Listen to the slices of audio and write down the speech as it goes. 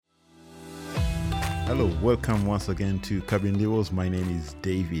Hello, welcome once again to Cabin Devils. My name is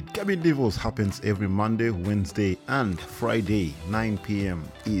David. Cabin Devils happens every Monday, Wednesday, and Friday, 9 p.m.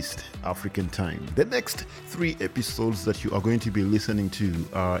 East African time. The next 3 episodes that you are going to be listening to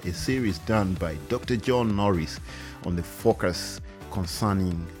are a series done by Dr. John Norris on the focus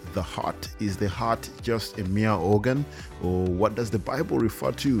concerning the heart. Is the heart just a mere organ, or what does the Bible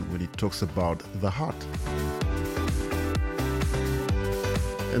refer to when it talks about the heart?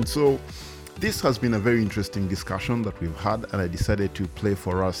 And so, this has been a very interesting discussion that we've had, and I decided to play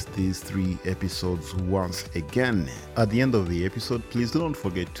for us these 3 episodes once again. At the end of the episode, please do not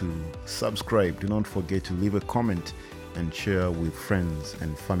forget to subscribe, do not forget to leave a comment and share with friends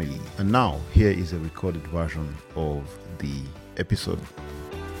and family. And now, here is a recorded version of the episode.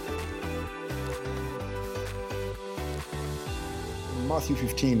 Matthew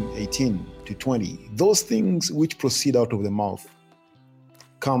 15:18-20. Those things which proceed out of the mouth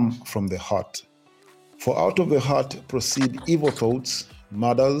come from the heart. For out of the heart proceed evil thoughts,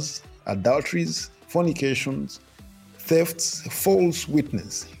 murders, adulteries, fornications, thefts, false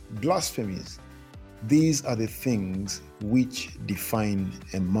witness, blasphemies. These are the things which define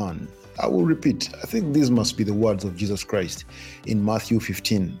a man. I will repeat. I think these must be the words of Jesus Christ in Matthew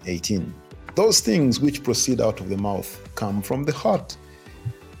 15:18. Those things which proceed out of the mouth come from the heart.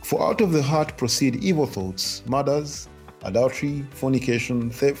 For out of the heart proceed evil thoughts, murders, adultery,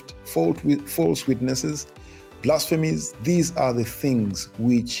 fornication, theft, false witnesses, blasphemies. These are the things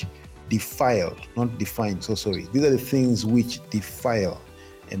which defile, not define, These are the things which defile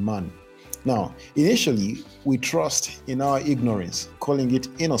a man. Now, initially, we trust in our ignorance, calling it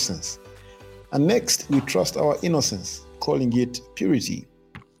innocence. And next, we trust our innocence, calling it purity.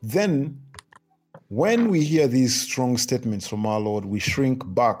 Then, when we hear these strong statements from our Lord, we shrink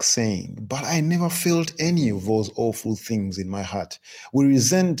back saying, but I never felt any of those awful things in my heart. We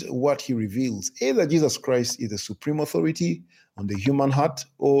resent what he reveals. Either Jesus Christ is the supreme authority on the human heart,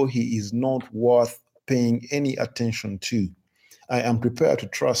 or he is not worth paying any attention to. I am prepared to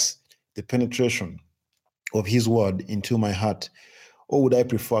trust the penetration of his word into my heart, or would I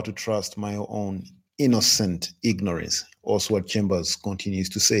prefer to trust my own innocent ignorance? Oswald Chambers continues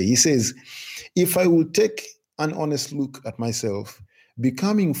to say. He says, if I will take an honest look at myself,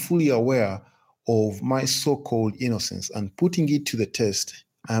 becoming fully aware of my so-called innocence and putting it to the test,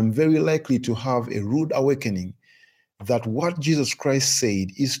 I am very likely to have a rude awakening that what Jesus Christ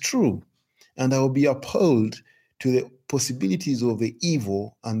said is true, and I will be appalled to the possibilities of the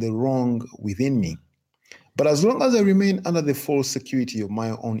evil and the wrong within me. But as long as I remain under the false security of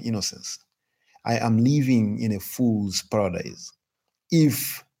my own innocence, I am living in a fool's paradise.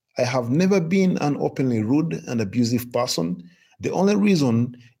 If I have never been an openly rude and abusive person, the only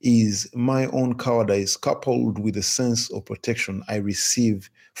reason is my own cowardice coupled with a sense of protection I receive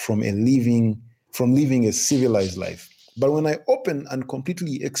from living a civilized life. But when I open and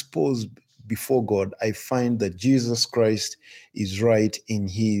completely expose before God, I find that Jesus Christ is right in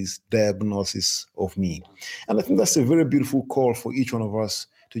his diagnosis of me. And I think that's a very beautiful call for each one of us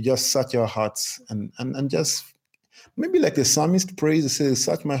to just search our hearts and just maybe like the psalmist prays, it says,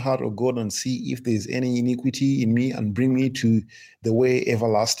 search my heart, O God, and see if there's any iniquity in me and bring me to the way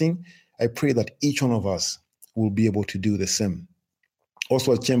everlasting. I pray that each one of us will be able to do the same.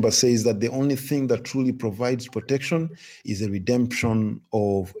 Oswald Chambers says that the only thing that truly provides protection is the redemption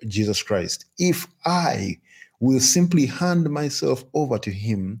of Jesus Christ. If I will simply hand myself over to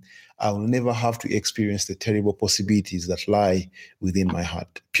him, I will never have to experience the terrible possibilities that lie within my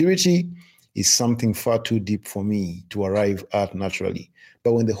heart. Purity is something far too deep for me to arrive at naturally.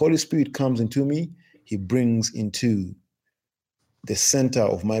 But when the Holy Spirit comes into me, he brings into the center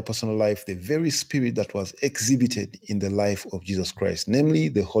of my personal life the very spirit that was exhibited in the life of Jesus Christ, namely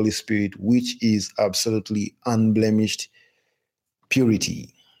the Holy Spirit, which is absolutely unblemished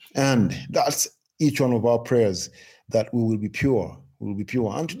purity. And that's each one of our prayers, that we will be pure. We will be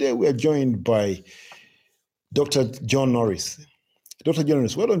pure. And today we are joined by Dr. John Norris. Dr. John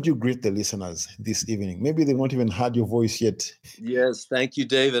Norris, why don't you greet the listeners this evening? Maybe they've not even heard your voice yet. Yes, thank you,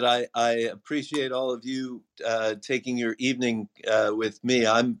 David. I appreciate all of you taking your evening with me.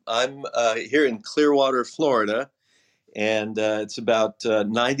 I'm here in Clearwater, Florida, and it's about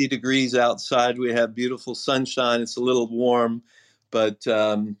 90 degrees outside. We have beautiful sunshine. It's a little warm, but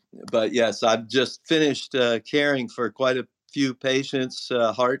yes, I've just finished caring for quite a few patients'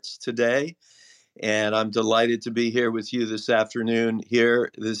 hearts today. And I'm delighted to be here with you this afternoon, here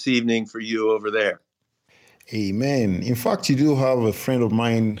this evening for you over there. Amen. In fact, you do have a friend of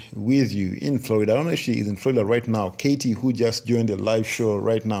mine with you in Florida. I don't know if she is in Florida right now. Katie, who just joined the live show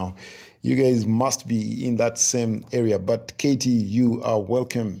right now. You guys must be in that same area. But Katie, you are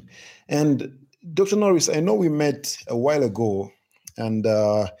welcome. And Dr. Norris, I know we met a while ago, and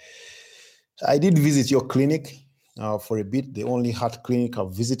I did visit your clinic for a bit, the only heart clinic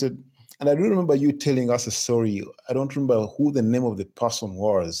I've visited. And I do remember you telling us a story. I don't remember who the name of the person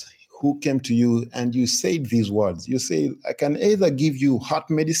was who came to you, and you said these words. You say, I can either give you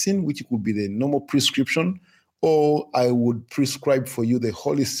heart medicine, which would be the normal prescription, or I would prescribe for you the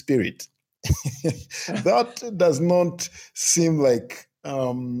Holy Spirit. That does not seem like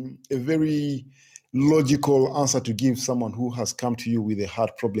a very logical answer to give someone who has come to you with a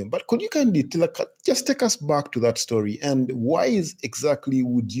heart problem. But could you kindly just take us back to that story, and why exactly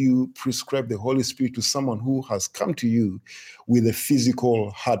would you prescribe the Holy Spirit to someone who has come to you with a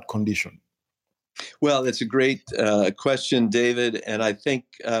physical heart condition? Well, that's a great question, David. And I think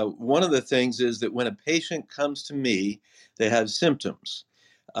one of the things is that when a patient comes to me, they have symptoms.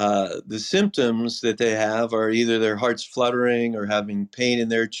 The symptoms that they have are either their heart's fluttering or having pain in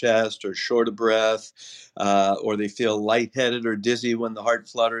their chest or short of breath, or they feel lightheaded or dizzy when the heart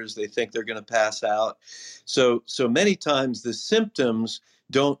flutters. They think they're going to pass out. So many times the symptoms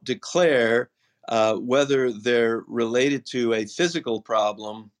don't declare whether they're related to a physical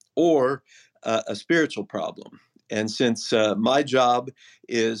problem or a spiritual problem. And since my job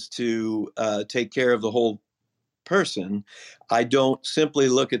is to take care of the whole person, I don't simply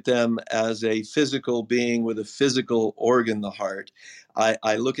look at them as a physical being with a physical organ, the heart.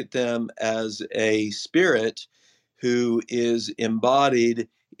 I look at them as a spirit who is embodied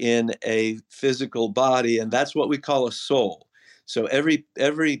in a physical body, and that's what we call a soul. So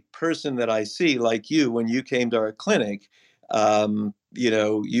every person that I see, like you, when you came to our clinic,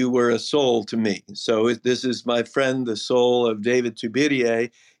 you were a soul to me. So this is my friend, the soul of David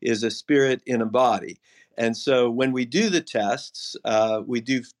Tubirie, is a spirit in a body. And so when we do the tests, we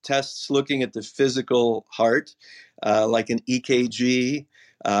do tests looking at the physical heart, like an EKG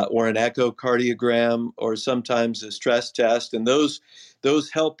or an echocardiogram, or sometimes a stress test. And those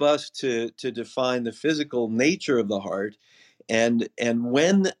help us to define the physical nature of the heart. And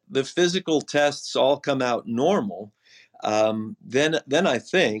when the physical tests all come out normal, then I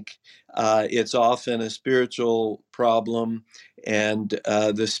think it's often a spiritual problem, and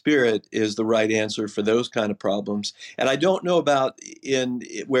the spirit is the right answer for those kind of problems. And I don't know about in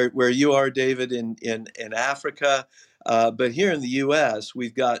where you are, David, in Africa, but here in the U.S.,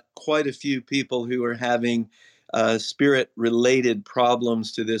 we've got quite a few people who are having spirit-related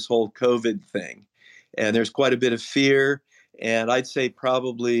problems to this whole COVID thing, and there's quite a bit of fear. And I'd say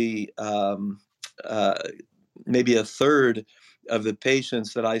probably maybe a third of the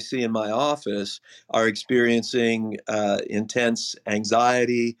patients that I see in my office are experiencing intense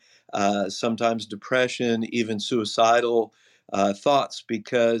anxiety, sometimes depression, even suicidal thoughts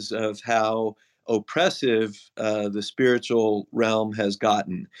because of how oppressive the spiritual realm has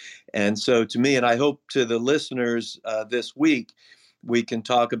gotten. And so to me, and I hope to the listeners this week, we can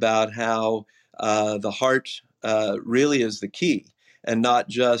talk about how the heart really is the key, and not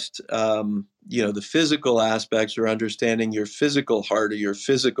just the physical aspects or understanding your physical heart or your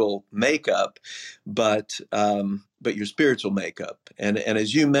physical makeup, but your spiritual makeup. And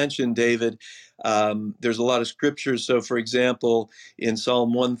as you mentioned, David, there's a lot of scriptures. So, for example, in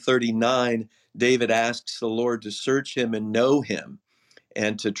Psalm 139, David asks the Lord to search him and know him,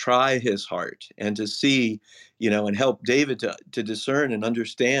 and to try his heart, and to see, and help David to discern and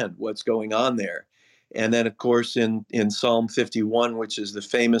understand what's going on there. And then, of course, in Psalm 51, which is the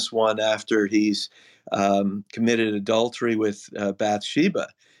famous one after he's committed adultery with Bathsheba,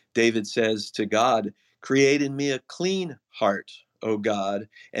 David says to God, "Create in me a clean heart, O God,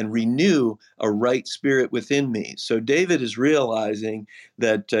 and renew a right spirit within me." So David is realizing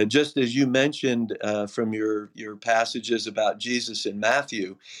that just as you mentioned from your passages about Jesus in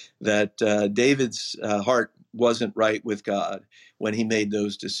Matthew, that David's heart wasn't right with God when he made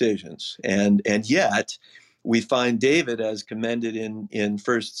those decisions. And yet we find David as commended in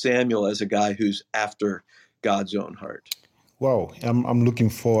 1 Samuel as a guy who's after God's own heart. Wow, I'm looking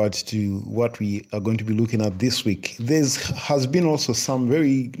forward to what we are going to be looking at this week. There has been also some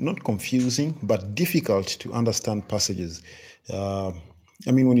very, not confusing, but difficult to understand passages.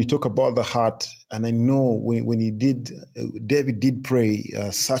 When you talk about the heart, and I know when he did, David did pray,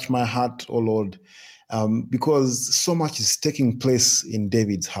 search my heart, O Lord, because so much is taking place in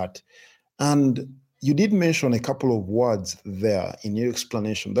David's heart. And you did mention a couple of words there in your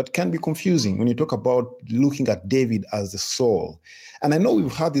explanation that can be confusing when you talk about looking at David as the soul. And I know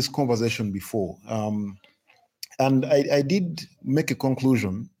we've had this conversation before. And I did make a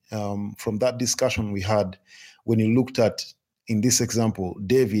conclusion from that discussion we had when you looked at, in this example,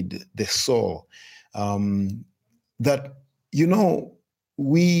 David, the soul, that,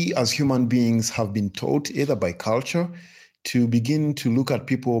 we as human beings have been taught either by culture to begin to look at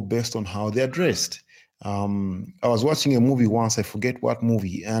people based on how they're dressed. I was watching a movie once, I forget what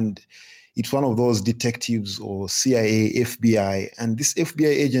movie, and it's one of those detectives or CIA, FBI, and this FBI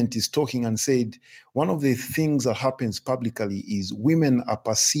agent is talking and said, one of the things that happens publicly is women are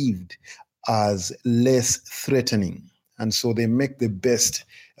perceived as less threatening. And so they make the best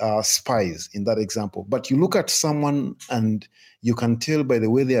spies in that example. But you look at someone and you can tell by the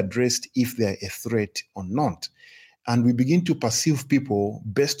way they are dressed if they're a threat or not. And we begin to perceive people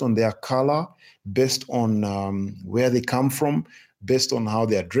based on their color, based on where they come from, based on how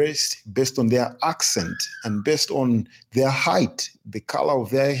they are dressed, based on their accent, and based on their height, the color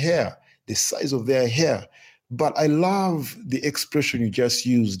of their hair, the size of their hair. But I love the expression you just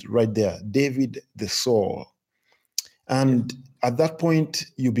used right there, David the Soul. And at that point,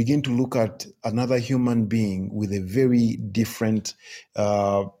 you begin to look at another human being with a very different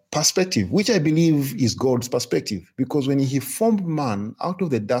perspective, which I believe is God's perspective. Because when he formed man out of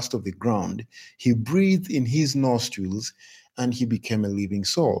the dust of the ground, he breathed in his nostrils and he became a living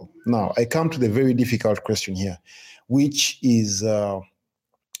soul. Now, I come to the very difficult question here, which is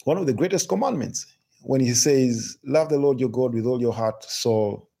one of the greatest commandments. When he says, love the Lord your God with all your heart,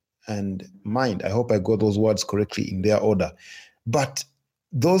 soul, and mind. I hope I got those words correctly in their order. But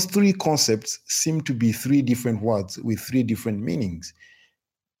those three concepts seem to be three different words with three different meanings.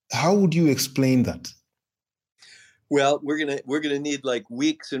 How would you explain that? Well, we're gonna need like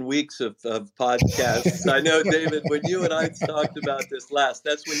weeks and weeks of podcasts. I know, David, when you and I talked about this last,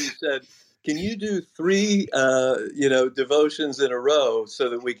 that's when you said, "Can you do three, devotions in a row so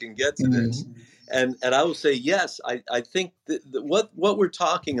that we can get to this?" And I will say yes. I think that what we're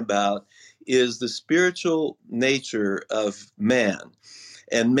talking about is the spiritual nature of man,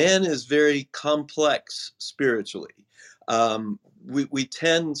 and man is very complex spiritually. We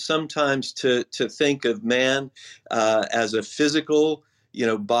tend sometimes to think of man as a physical,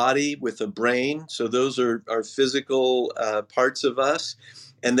 body with a brain. So those are physical parts of us,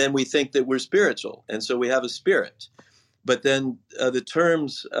 and then we think that we're spiritual, and so we have a spirit. But then the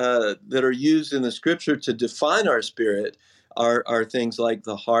terms that are used in the scripture to define our spirit are things like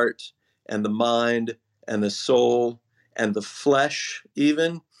the heart and the mind and the soul and the flesh,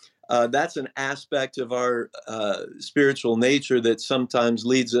 even. That's an aspect of our spiritual nature that sometimes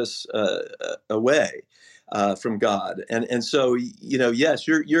leads us away from God. And so, yes,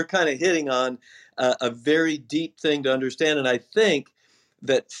 you're kind of hitting on a very deep thing to understand. And I think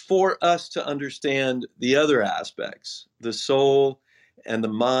that for us to understand the other aspects, the soul and the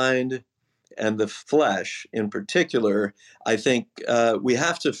mind and the flesh in particular, I think we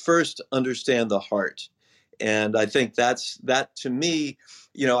have to first understand the heart. And I think that to me,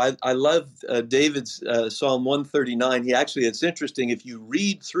 I love David's Psalm 139. It's interesting. If you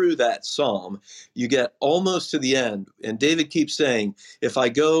read through that Psalm, you get almost to the end. And David keeps saying, if I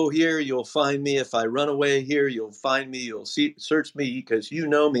go here, you'll find me. If I run away here, you'll find me. You'll search me because you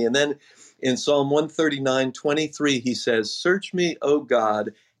know me. And then in Psalm 139:23, he says, search me, O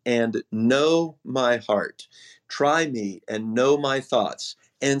God, and know my heart. Try me and know my thoughts,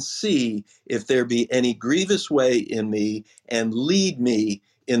 and see if there be any grievous way in me, and lead me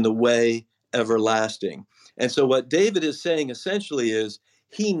in the way everlasting. And so what David is saying essentially is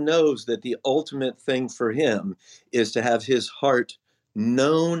he knows that the ultimate thing for him is to have his heart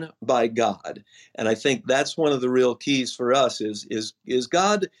known by God. And I think that's one of the real keys for us is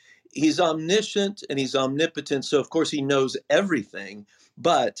God. He's omniscient and he's omnipotent, so of course he knows everything,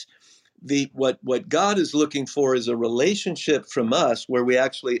 but what God is looking for is a relationship from us where we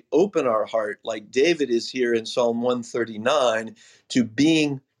actually open our heart, like David is here in Psalm 139, to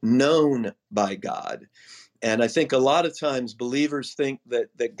being known by God. And I think a lot of times believers think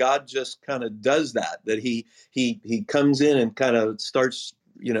that God just kind of does that he comes in and kind of starts,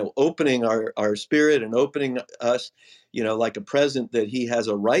 opening our spirit and opening us, like a present that he has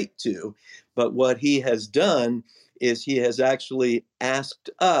a right to. But what he has done is he has actually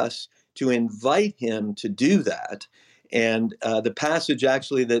asked us to invite him to do that. And the passage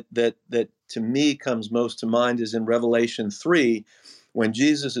actually that to me comes most to mind is in Revelation 3, when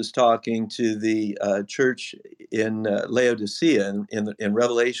Jesus is talking to the church in Laodicea in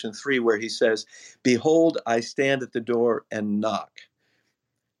Revelation 3, where he says, behold, I stand at the door and knock.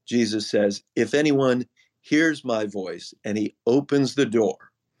 Jesus says, if anyone hears my voice and he opens the door,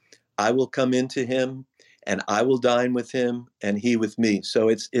 I will come into him and I will dine with him and he with me. So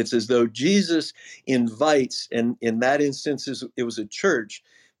it's as though Jesus invites, and in that instance it was a church,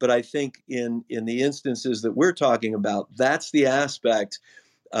 but I think in the instances that we're talking about, that's the aspect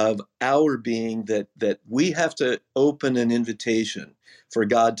of our being, that we have to open an invitation for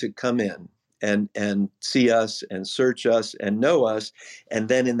God to come in and see us and search us and know us. And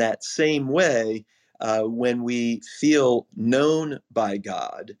then in that same way, when we feel known by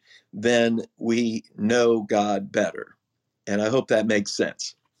God, then we know God better. And I hope that makes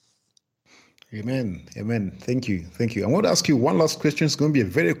sense. Amen. Amen. Thank you. Thank you. I want to ask you one last question. It's going to be a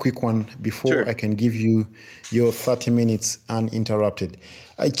very quick one before Sure. I can give you your 30 minutes uninterrupted.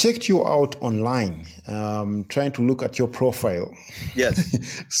 I checked you out online, trying to look at your profile. Yes.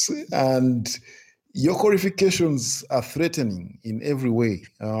 And your qualifications are threatening in every way.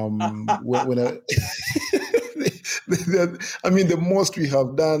 When I mean, the most we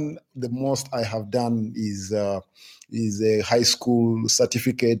have done, the most I have done is a high school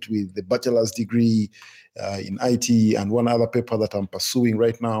certificate with a bachelor's degree in IT and one other paper that I'm pursuing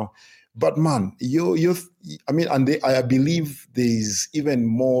right now. But man, I mean, and I believe there's even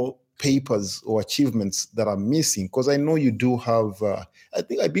more papers or achievements that are missing, because I know you do have,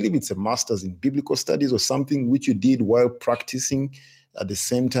 I believe it's a master's in biblical studies or something, which you did while practicing at the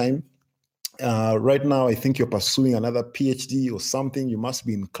same time. Right now, I think you're pursuing another PhD or something. You must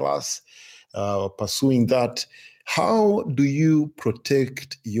be in class pursuing that. How do you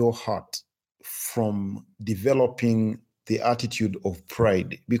protect your heart from developing the attitude of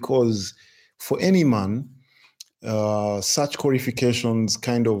pride? Because for any man, such qualifications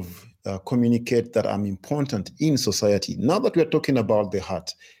kind of communicate that I'm important in society. Now that we're talking about the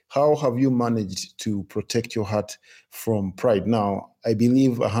heart, how have you managed to protect your heart from pride? Now, I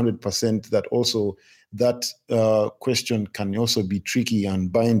believe 100% that also that question can also be tricky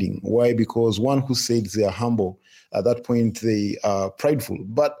and binding. Why? Because one who said they are humble, at that point they are prideful.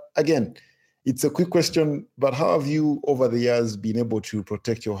 But again, it's a quick question, but how have you over the years been able to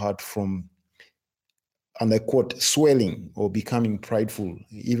protect your heart from, and I quote, swelling or becoming prideful,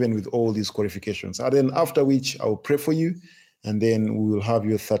 even with all these qualifications? And then after which I'll pray for you, and then we will have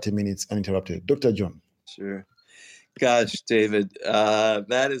your 30 minutes uninterrupted. Dr. John. Sure. Gosh, David,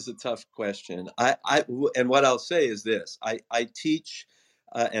 that is a tough question. And what I'll say is this: I teach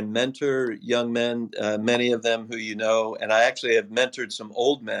and mentor young men, many of them who you know, and I actually have mentored some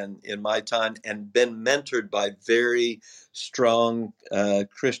old men in my time, and been mentored by very strong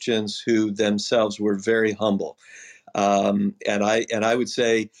Christians who themselves were very humble. And I would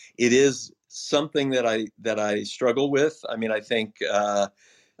say it is something that I struggle with. I mean, I think.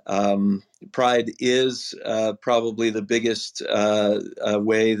 Pride is probably the biggest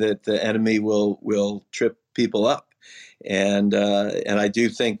way that the enemy will trip people up, and I do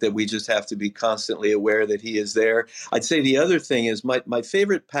think that we just have to be constantly aware that he is there. I'd say the other thing is my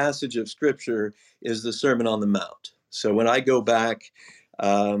favorite passage of scripture is the Sermon on the Mount. So when I go back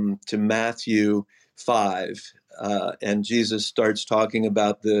to Matthew 5. And Jesus starts talking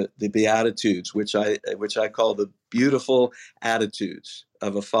about the Beatitudes, which I call the beautiful attitudes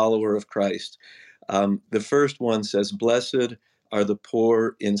of a follower of Christ. The first one says, "Blessed are the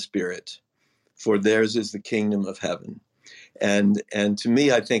poor in spirit, for theirs is the kingdom of heaven." And to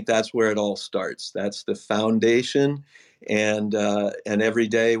me, I think that's where it all starts. That's the foundation. And every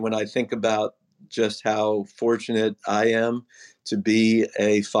day when I think about just how fortunate I am to be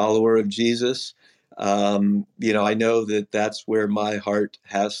a follower of Jesus, I know that that's where my heart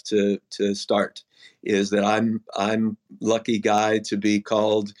has to start. Is that I'm lucky guy to be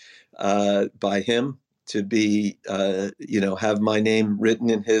called by Him, to be have my name written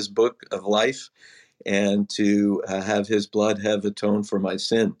in His book of life, and to have His blood have atoned for my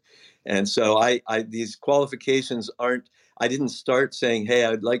sin. And so I these qualifications aren't. I didn't start saying, "Hey,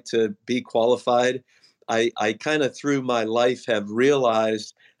 I'd like to be qualified." I kind of through my life have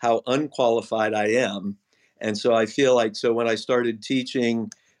realized how unqualified I am. And so I feel like, so when I started teaching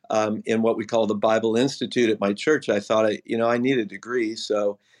in what we call the Bible Institute at my church, I thought I need a degree.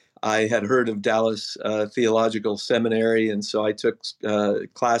 So I had heard of Dallas Theological Seminary, and so I took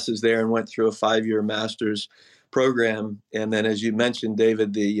classes there and went through a 5-year master's program. And then, as you mentioned,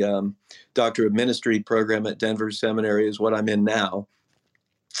 David, the Doctor of Ministry program at Denver Seminary is what I'm in now.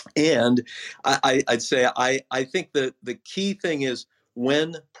 And I'd say I think the key thing is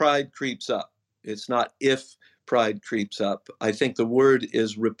when pride creeps up. It's not if pride creeps up. I think the word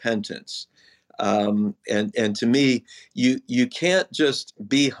is repentance. And to me, you can't just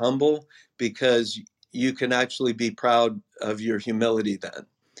be humble, because you can actually be proud of your humility then.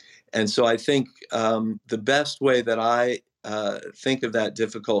 And so I think the best way that I think of that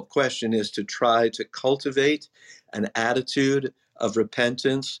difficult question is to try to cultivate an attitude of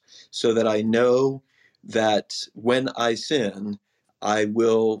repentance, so that I know that when I sin, I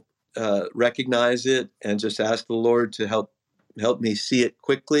will recognize it and just ask the Lord to help help me see it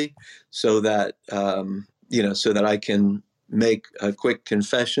quickly, so that so that I can make a quick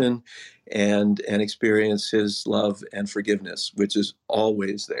confession and experience His love and forgiveness, which is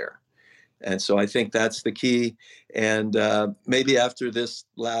always there. And so I think that's the key. And maybe after this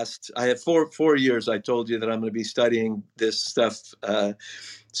I have 4 years. I told you that I'm going to be studying this stuff.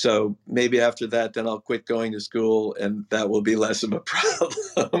 So maybe after that, then I'll quit going to school, and that will be less of a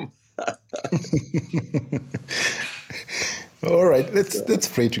problem. All right, let's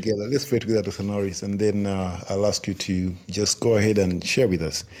pray together. Let's pray together, Dr. Norris, and then I'll ask you to just go ahead and share with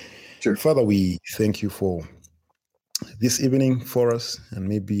us. Sure. Father, we thank you for this evening for us, and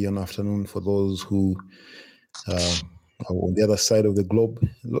maybe an afternoon for those who are on the other side of the globe.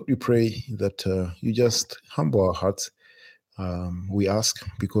 Lord, we pray that you just humble our hearts. We ask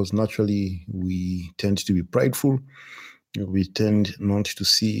because naturally we tend to be prideful. We tend not to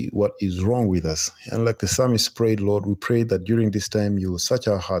see what is wrong with us. And like the psalmist prayed, Lord, we pray that during this time you will search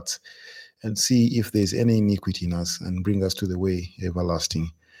our hearts and see if there's any iniquity in us and bring us to the way everlasting.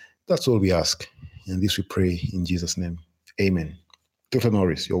 That's all we ask. And this we pray in Jesus' name. Amen. Dr.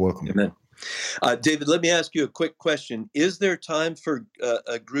 Norris, you're welcome. Amen. David, let me ask you a quick question. Is there time for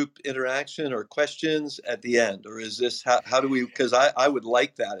a group interaction or questions at the end? Or is this, how do we, because I would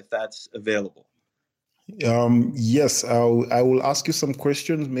like that if that's available. Yes, I will ask you some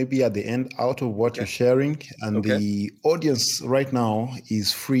questions maybe at the end out of what you're sharing. And the audience right now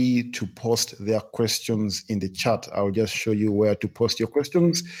is free to post their questions in the chat. I'll just show you where to post your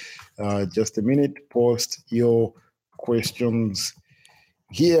questions. Just a minute, post your questions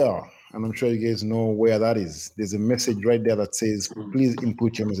here. And I'm sure you guys know where that is. There's a message right there that says, please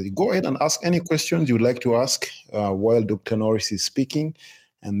input your message. Go ahead and ask any questions you'd like to ask while Dr. Norris is speaking.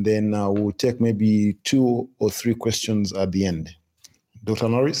 And then we'll take maybe 2 or 3 questions at the end. Dr.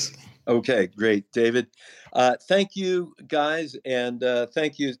 Norris? Okay, great, David. Thank you, guys, and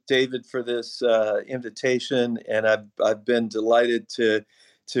thank you, David, for this invitation. And I've been delighted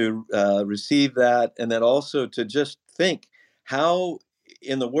to receive that, and then also to just think how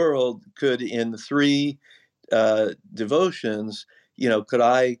in the world could, in 3 devotions, could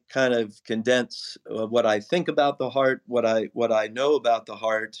I kind of condense what I think about the heart, what I know about the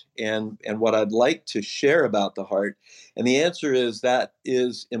heart, and what I'd like to share about the heart? And the answer is that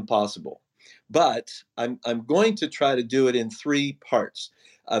is impossible. But I'm going to try to do it in 3 parts.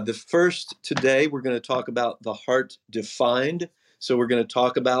 The first, today, we're going to talk about the heart defined. So we're going to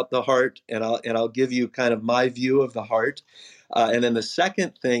talk about the heart, and I'll give you kind of my view of the heart. And then the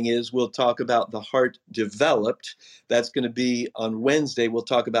second thing is we'll talk about the heart developed. That's going to be on Wednesday. We'll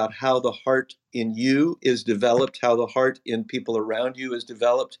talk about how the heart in you is developed, how the heart in people around you is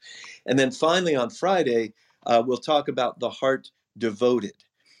developed. And then finally on Friday, we'll talk about the heart devoted,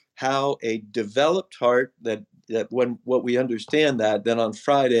 how a developed heart that when what we understand that, then on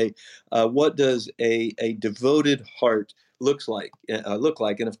Friday, what does a devoted heart look like?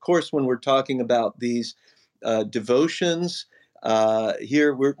 And of course, when we're talking about these devotions,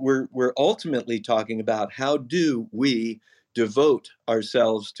 here we're ultimately talking about how do we devote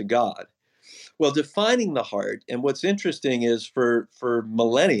ourselves to God. Well, defining the heart, and what's interesting is for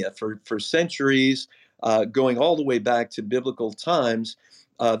millennia, for centuries, going all the way back to biblical times,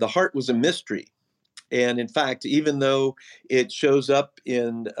 the heart was a mystery. And in fact, even though it shows up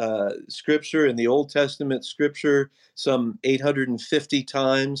in Scripture, in the Old Testament Scripture, some 850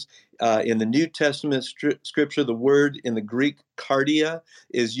 times, in the New Testament Scripture, the word in the Greek cardia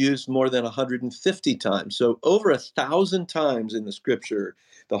is used more than 150 times. So over 1,000 times in the Scripture,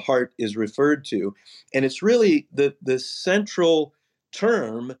 the heart is referred to. And it's really the central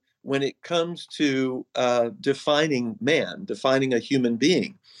term when it comes to defining man, defining a human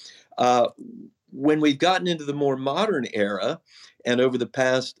being. When we've gotten into the more modern era, and over the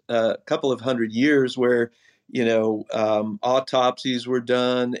past couple of 100 years, where autopsies were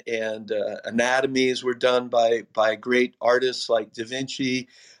done and anatomies were done by great artists like Da Vinci,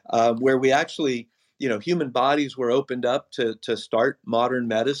 where we actually, human bodies were opened up to start modern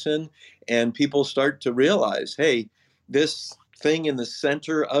medicine, and people start to realize, hey, this thing in the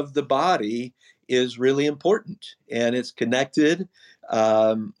center of the body is really important, and it's connected.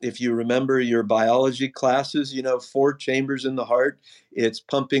 If you remember your biology classes, 4 chambers in the heart. It's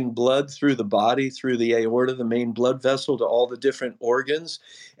pumping blood through the body, through the aorta, the main blood vessel, to all the different organs.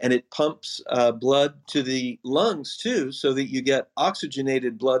 And it pumps blood to the lungs too, so that you get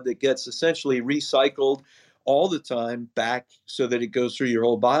oxygenated blood that gets essentially recycled all the time back so that it goes through your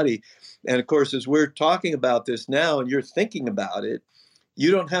whole body. And of course, as we're talking about this now and you're thinking about it,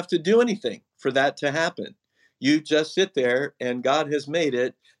 you don't have to do anything for that to happen. You just sit there, and God has made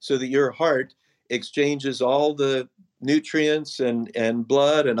it so that your heart exchanges all the nutrients and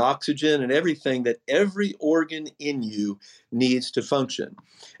blood and oxygen and everything that every organ in you needs to function.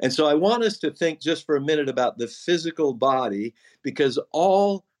 And so I want us to think just for a minute about the physical body, because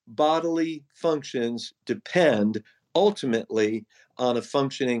all bodily functions depend ultimately on a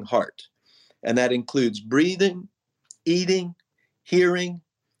functioning heart. And that includes breathing, eating, hearing,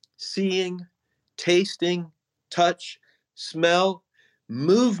 seeing, tasting, touch, smell,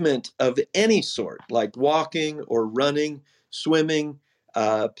 movement of any sort, like walking or running, swimming,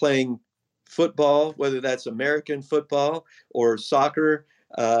 playing football, whether that's American football or soccer,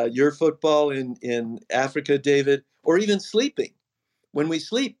 your football in Africa, David, or even sleeping. When we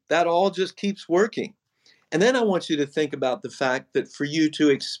sleep, that all just keeps working. And then I want you to think about the fact that for you to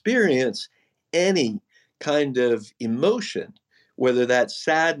experience any kind of emotion, whether that's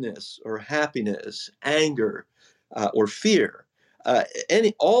sadness or happiness, anger, or fear,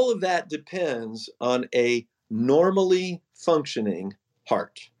 all of that depends on a normally functioning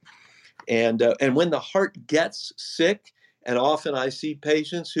heart. And when the heart gets sick, and often I see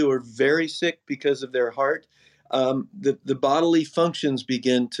patients who are very sick because of their heart, the bodily functions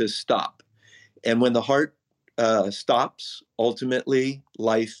begin to stop. And when the heart stops, ultimately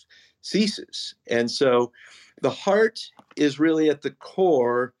life ceases. And so the heart is really at the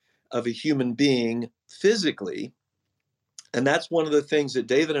core of a human being physically. And that's one of the things that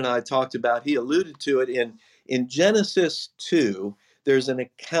David and I talked about. He alluded to it in Genesis 2. There's an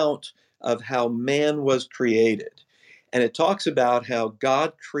account of how man was created. And it talks about how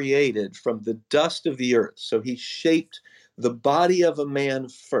God created from the dust of the earth. So he shaped the body of a man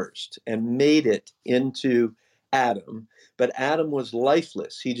first and made it into Adam. But Adam was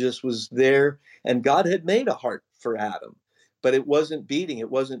lifeless. He just was there. And God had made a heart for Adam, but it wasn't beating, it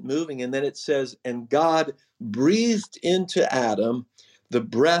wasn't moving. And then it says, and God breathed into Adam the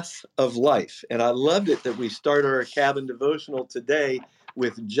breath of life. And I loved it that we start our cabin devotional today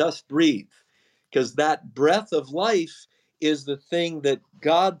with just breathe, because that breath of life is the thing that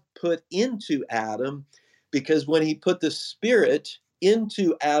God put into Adam, because when he put the spirit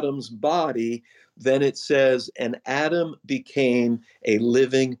into Adam's body, then it says, and Adam became a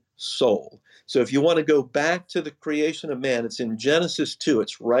living soul. So if you want to go back to the creation of man, it's in Genesis 2.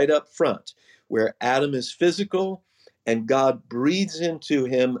 It's right up front, where Adam is physical and God breathes into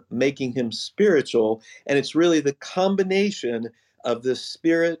him, making him spiritual. And it's really the combination of the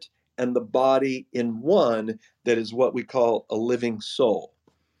spirit and the body in one that is what we call a living soul.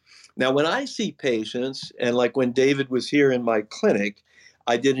 Now, when I see patients, and like when David was here in my clinic,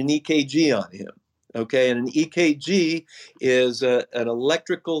 I did an EKG on him. Okay, and an EKG is an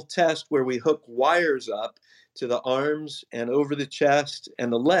electrical test where we hook wires up to the arms and over the chest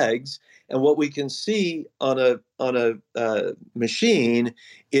and the legs, and what we can see on a machine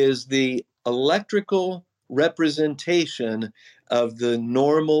is the electrical representation of the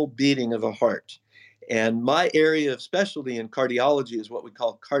normal beating of a heart. And my area of specialty in cardiology is what we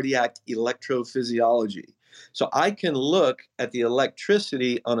call cardiac electrophysiology. So I can look at the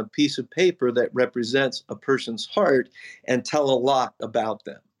electricity on a piece of paper that represents a person's heart and tell a lot about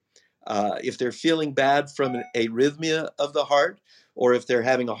them. If they're feeling bad from an arrhythmia of the heart, or if they're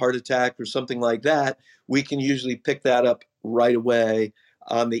having a heart attack or something like that, we can usually pick that up right away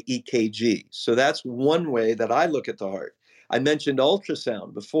on the EKG. So that's one way that I look at the heart. I mentioned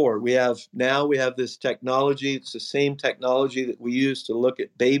ultrasound before. We have this technology. It's the same technology that we use to look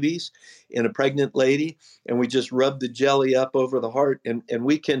at babies in a pregnant lady, and we just rub the jelly up over the heart, and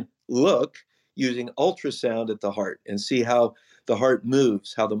we can look using ultrasound at the heart and see how the heart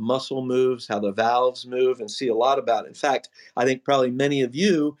moves, how the muscle moves, how the valves move, and see a lot about it. In fact, I think probably many of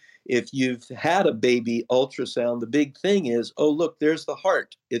you, if you've had a baby ultrasound, the big thing is, oh, look, there's the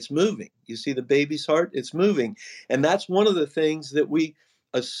heart. It's moving. You see the baby's heart? It's moving. And that's one of the things that we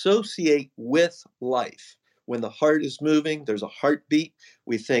associate with life. When the heart is moving, there's a heartbeat,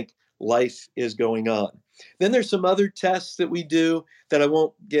 we think life is going on. Then there's some other tests that we do that I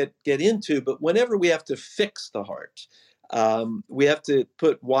won't get into, but whenever we have to fix the heart, we have to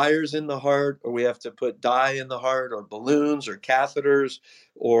put wires in the heart, or we have to put dye in the heart, or balloons, or catheters,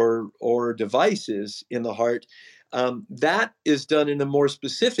 or devices in the heart. That is done in a more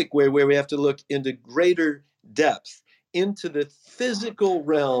specific way, where we have to look into greater depth into the physical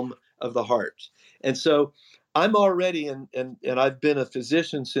realm of the heart. And so I'm already, and I've been a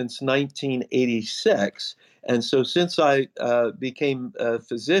physician since 1986. And so since I became a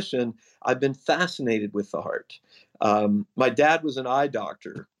physician, I've been fascinated with the heart. My dad was an eye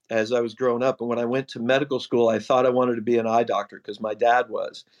doctor as I was growing up. And when I went to medical school, I thought I wanted to be an eye doctor because my dad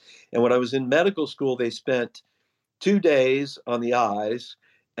was. And when I was in medical school, they spent 2 days on the eyes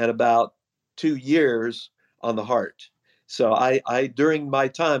and about 2 years on the heart. So I during my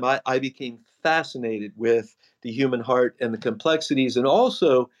time, I became fascinated with the human heart and the complexities, and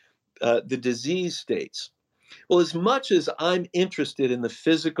also the disease states. Well, as much as I'm interested in the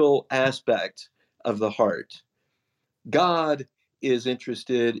physical aspect of the heart, God is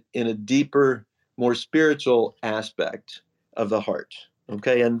interested in a deeper, more spiritual aspect of the heart.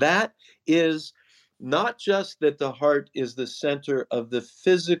 Okay. And that is not just that the heart is the center of the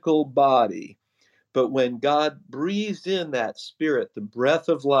physical body, but when God breathed in that spirit, the breath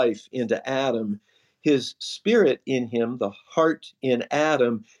of life into Adam, his spirit in him, the heart in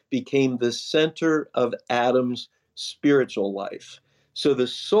Adam, became the center of Adam's spiritual life. So the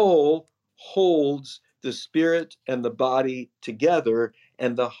soul holds the spirit and the body together,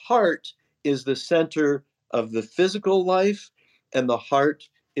 and the heart is the center of the physical life, and the heart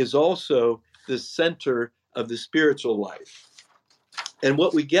is also the center of the spiritual life. And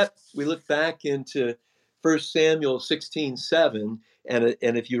what we get, we look back into 1 Samuel 16:7, and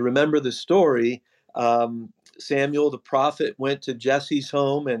if you remember the story, Samuel the prophet went to Jesse's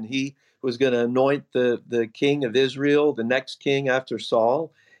home, and he was going to anoint the king of Israel, the next king after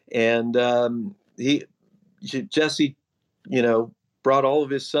Saul. And Jesse, brought all of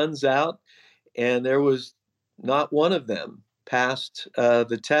his sons out, and there was not one of them passed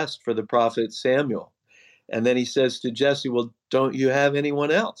the test for the prophet Samuel. And then he says to Jesse, well, don't you have anyone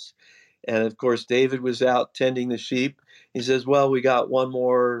else? And of course, David was out tending the sheep. He says, well, we got one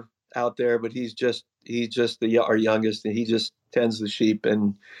more out there, but he's just our youngest, and he just tends the sheep.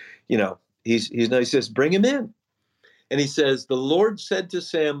 And, he says, bring him in. And he says, the Lord said to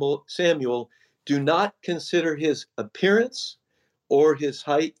Samuel, do not consider his appearance or his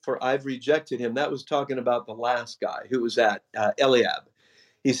height, for I've rejected him. That was talking about the last guy who was at Eliab.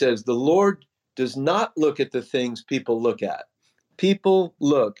 He says, the Lord does not look at the things people look at. People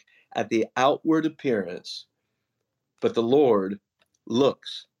look at the outward appearance, but the Lord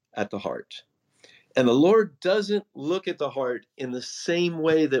looks at the heart. And the Lord doesn't look at the heart in the same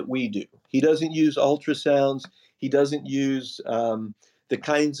way that we do. He doesn't use ultrasounds. He doesn't use the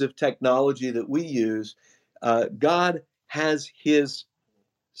kinds of technology that we use. God has his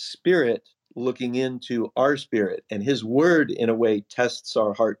spirit looking into our spirit, and his word in a way tests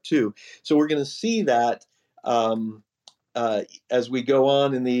our heart too. So we're going to see that as we go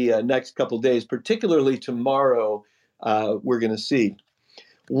on in the next couple of days, particularly tomorrow. We're going to see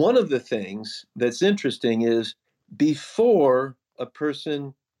one of the things that's interesting is before a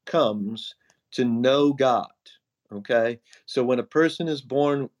person comes to know God. Okay, so when a person is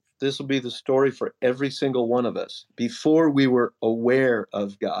born, this will be the story for every single one of us. Before we were aware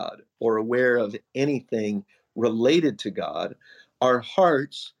of God or aware of anything related to God, our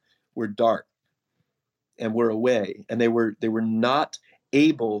hearts were dark and were away, and they were not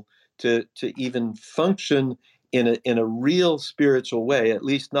able to even function in a real spiritual way, at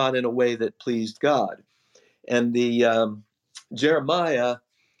least not in a way that pleased God. And the Jeremiah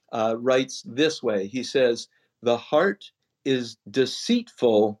writes this way. He says, the heart is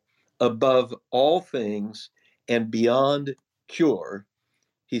deceitful above all things and beyond cure.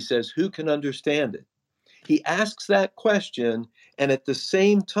 He says, who can understand it? He asks that question, and at the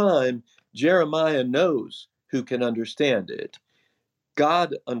same time, Jeremiah knows who can understand it.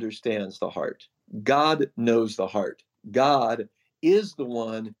 God understands the heart. God knows the heart. God is the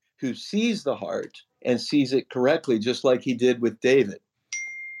one who sees the heart and sees it correctly, just like he did with David.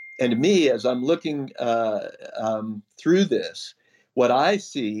 And to me, as I'm looking through this, what I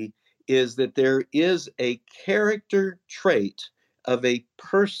see is that there is a character trait of a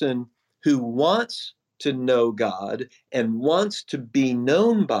person who wants to know God and wants to be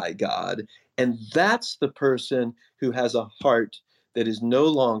known by God. And that's the person who has a heart that is no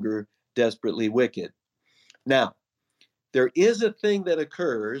longer desperately wicked. Now, there is a thing that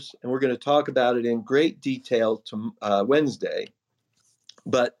occurs, and we're going to talk about it in great detail to Wednesday.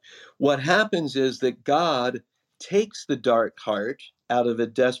 But what happens is that God takes the dark heart out of a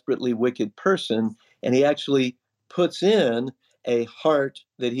desperately wicked person, and he actually puts in a heart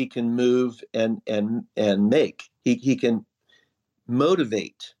that he can move and make. He can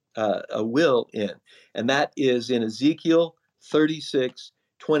motivate a will in, and that is in Ezekiel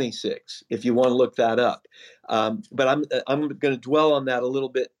 36:26. If you want to look that up, but I'm going to dwell on that a little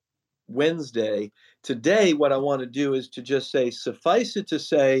bit Wednesday. Today, what I want to do is to just say, suffice it to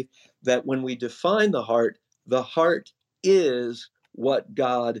say that when we define the heart is what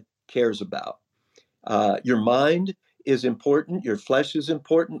God cares about. Your mind is important, your flesh is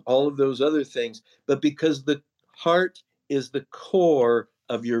important, all of those other things, but because the heart is the core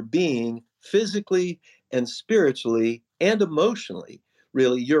of your being, physically and spiritually and emotionally,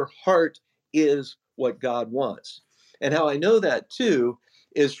 really, your heart is what God wants. And how I know that too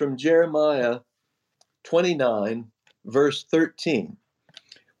is from Jeremiah 29, verse 13,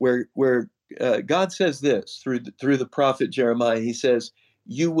 where God says this through the prophet Jeremiah. He says,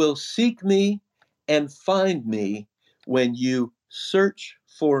 "You will seek me and find me when you search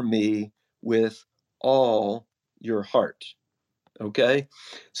for me with all your heart." Okay?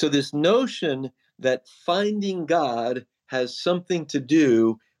 So this notion that finding God has something to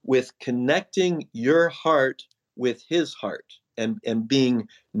do with connecting your heart with his heart, and being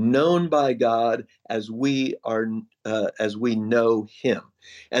known by God as we know him.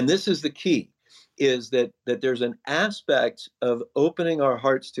 And this is the key, is that there's an aspect of opening our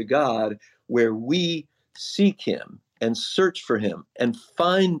hearts to God where we seek him and search for him and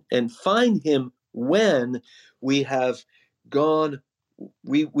find him when we have gone,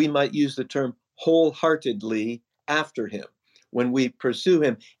 we might use the term wholeheartedly after him, when we pursue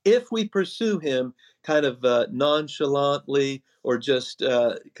him. If we pursue him kind of nonchalantly, or just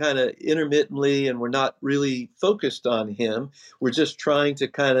kind of intermittently, and we're not really focused on him, we're just trying to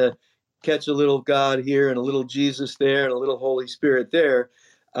kind of catch a little God here and a little Jesus there and a little Holy Spirit there,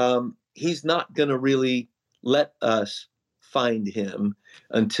 he's not going to really let us find him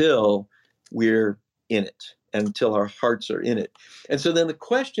until we're in it, until our hearts are in it. And so then the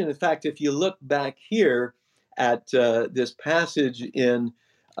question, in fact, if you look back here at this passage in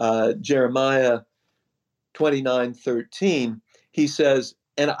Jeremiah 29:13, he says,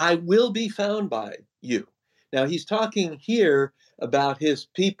 "And I will be found by you." Now he's talking here about his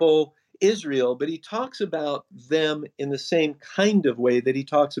people, Israel, but he talks about them in the same kind of way that he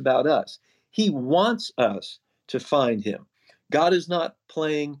talks about us. He wants us to find him. God is not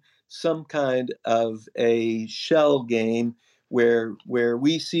playing some kind of a shell game where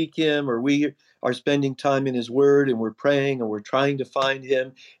we seek him, or we are spending time in his word and we're praying and we're trying to find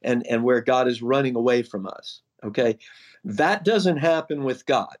him, and where God is running away from us. Okay? That doesn't happen with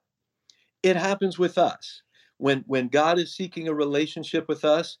God. It happens with us. When God is seeking a relationship with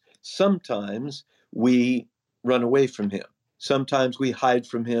us, sometimes we run away from him. Sometimes we hide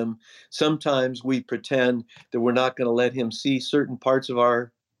from him. Sometimes we pretend that we're not going to let him see certain parts of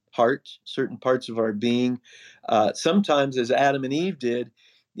our heart, certain parts of our being. Sometimes, as Adam and Eve did,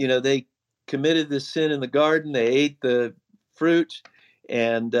 they committed this sin in the garden. They ate the fruit,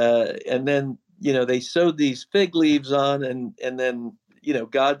 and then they sewed these fig leaves on, and then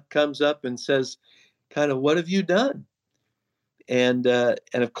God comes up and says, kind of, "What have you done?" And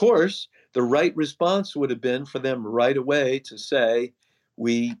of course, the right response would have been for them right away to say,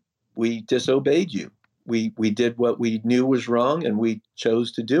 "We disobeyed you. We did what we knew was wrong, and we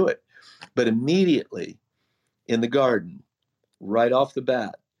chose to do it." But immediately in the garden, right off the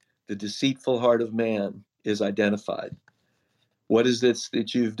bat, the deceitful heart of man is identified. What is this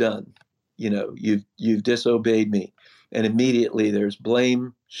that you've done? You've disobeyed me. And immediately there's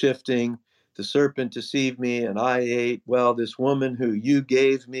blame shifting. The serpent deceived me and I ate. Well, this woman who you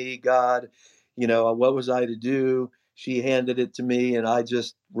gave me, God, what was I to do? She handed it to me and I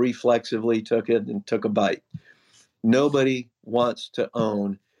just reflexively took it and took a bite. Nobody wants to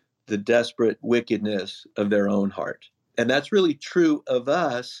own the desperate wickedness of their own heart. And that's really true of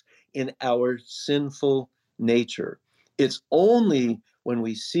us in our sinful nature. It's only when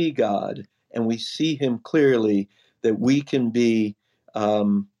we see God and we see him clearly that we can be,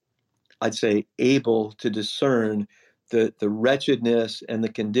 I'd say, able to discern the wretchedness and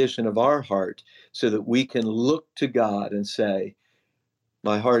the condition of our heart, so that we can look to God and say,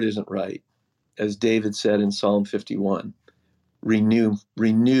 my heart isn't right. As David said in Psalm 51,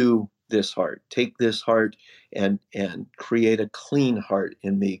 renew this heart. Take this heart and create a clean heart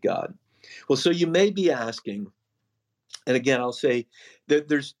in me, God. Well, so you may be asking, and again, I'll say that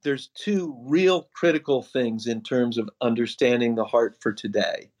there's two real critical things in terms of understanding the heart for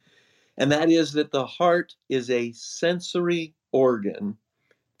today. And that is that the heart is a sensory organ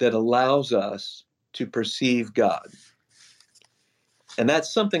that allows us to perceive God. And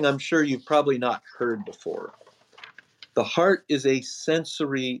that's something I'm sure you've probably not heard before. The heart is a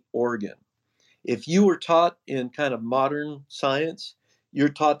sensory organ. If you were taught in kind of modern science, you're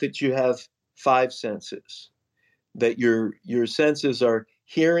taught that you have 5 senses, that your senses are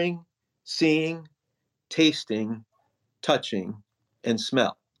hearing, seeing, tasting, touching, and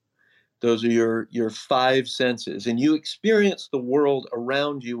smell. Those are your 5 senses, and you experience the world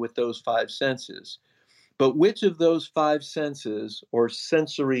around you with those 5 senses. But which of those 5 senses or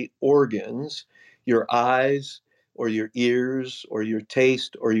sensory organs, your eyes or your ears or your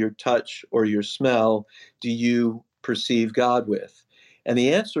taste or your touch or your smell, do you perceive God with? And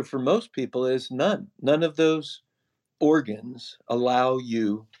the answer for most people is none. None of those organs allow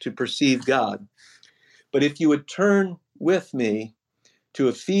you to perceive God. But if you would turn with me to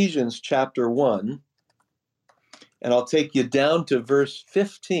Ephesians chapter 1, and I'll take you down to verse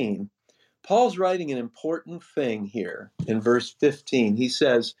 15. Paul's writing an important thing here in verse 15. He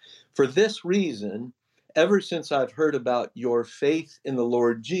says, "For this reason, ever since I've heard about your faith in the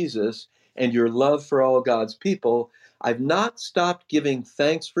Lord Jesus and your love for all God's people, I've not stopped giving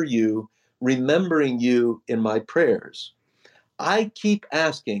thanks for you, remembering you in my prayers. I keep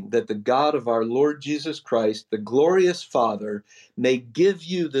asking that the God of our Lord Jesus Christ, the glorious Father, may give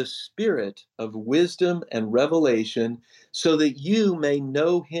you the spirit of wisdom and revelation so that you may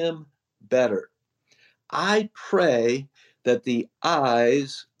know him better. I pray that the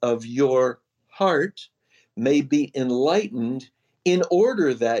eyes of your heart may be enlightened in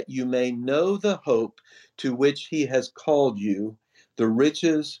order that you may know the hope to which he has called you, the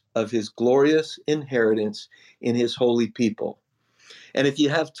riches of his glorious inheritance in his holy people." And if you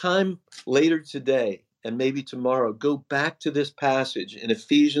have time later today and maybe tomorrow, go back to this passage in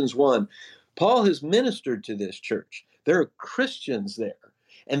Ephesians 1. Paul has ministered to this church. There are Christians there.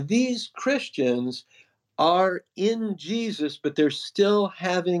 And these Christians are in Jesus, but they're still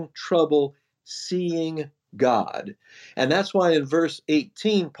having trouble seeing God. And that's why in verse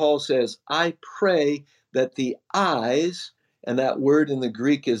 18, Paul says, I pray that the eyes, and that word in the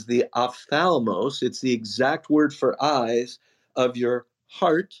Greek is the ophthalmos, it's the exact word for eyes, of your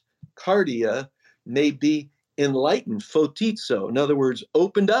heart, cardia, may be enlightened, photizo, in other words,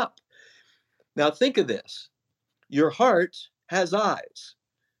 opened up. Now think of this. Your heart has eyes.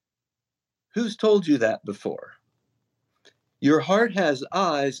 Who's told you that before? Your heart has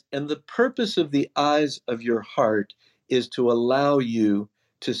eyes, and the purpose of the eyes of your heart is to allow you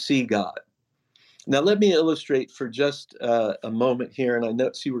to see God. Now, let me illustrate for just a moment here,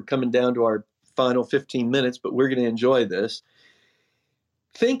 and see we're coming down to our final 15 minutes, but we're going to enjoy this.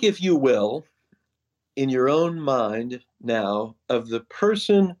 Think, if you will, in your own mind now of the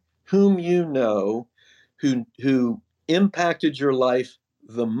person whom you know who impacted your life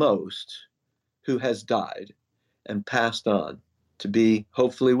the most, who has died and passed on to be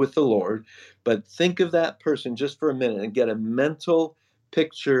hopefully with the Lord. But think of that person just for a minute and get a mental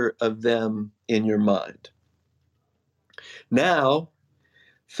picture of them in your mind. Now,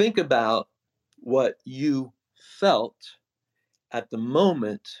 think about what you felt at the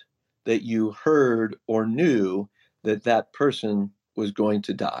moment that you heard or knew that that person was going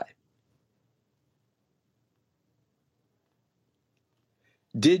to die.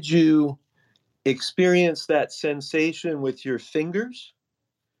 Did you experience that sensation with your fingers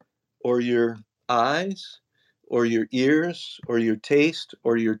or your eyes or your ears or your taste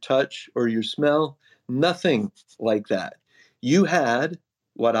or your touch or your smell? Nothing like that. You had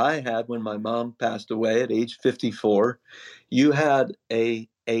what I had when my mom passed away at age 54. You had a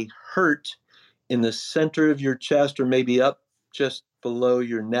hurt in the center of your chest or maybe up just below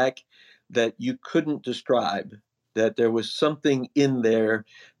your neck that you couldn't describe, that there was something in there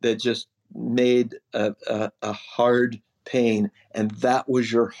that just made a hard pain, and that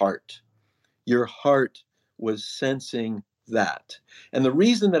was your heart. Your heart was sensing that. And the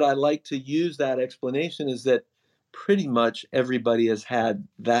reason that I like to use that explanation is that pretty much everybody has had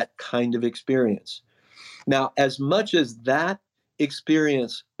that kind of experience. Now, as much as that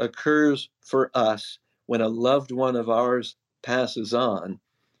experience occurs for us when a loved one of ours passes on,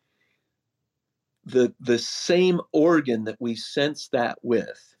 the same organ that we sense that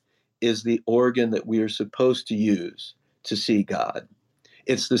with is the organ that we are supposed to use to see God.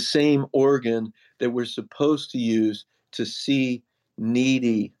 It's the same organ that we're supposed to use to see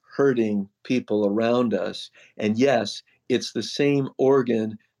needy, hurting people around us. And yes, it's the same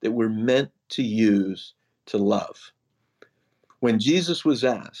organ that we're meant to use to love. When Jesus was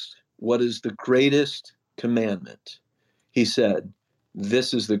asked, what is the greatest commandment? He said,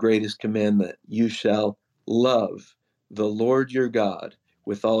 this is the greatest commandment. You shall love the Lord your God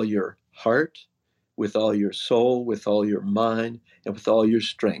with all your heart, with all your soul, with all your mind, and with all your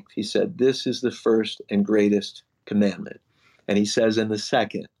strength. He said, this is the first and greatest commandment. And he says, and the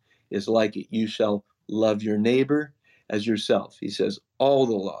second is like it. You shall love your neighbor as yourself. He says, all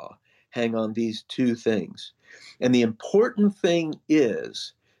the law hang on these two things. And the important thing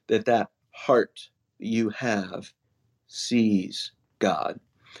is that heart you have sees God.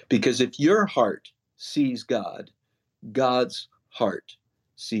 Because if your heart sees God, God's heart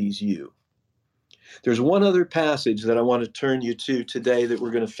sees you. There's one other passage that I want to turn you to today that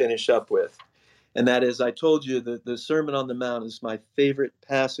we're going to finish up with. And that is, I told you that the Sermon on the Mount is my favorite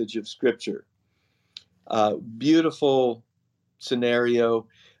passage of Scripture. Beautiful scenario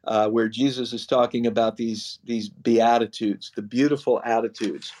where Jesus is talking about these beatitudes, the beautiful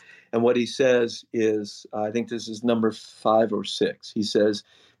attitudes. And what he says is, I think this is number 5 or 6. He says,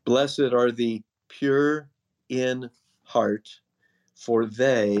 "Blessed are the pure in heart, for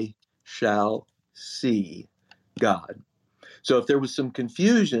they shall see God." So if there was some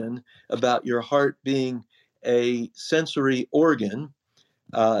confusion about your heart being a sensory organ,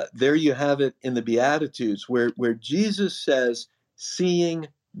 there you have it in the Beatitudes, where Jesus says seeing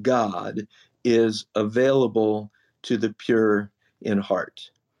God is available to the pure in heart.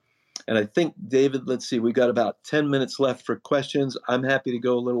 And I think, David, let's see, we've got about 10 minutes left for questions. I'm happy to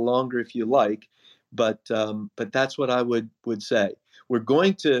go a little longer if you like, but that's what I would say. We're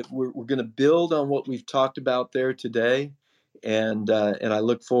going to build on what we've talked about there today, and I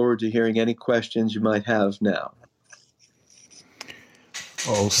look forward to hearing any questions you might have now.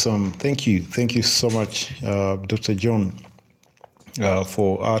 Awesome. Thank you. Thank you so much, Dr. John,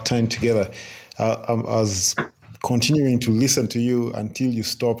 for our time together. I was continuing to listen to you until you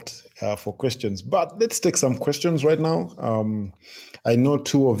stopped for questions. But let's take some questions right now. I know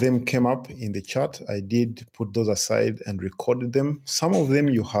 2 of them came up in the chat. I did put those aside and recorded them. Some of them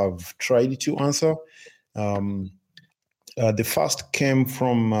you have tried to answer. The first came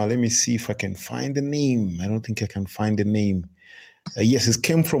from, let me see if I can find the name. I don't think I can find the name. Yes, it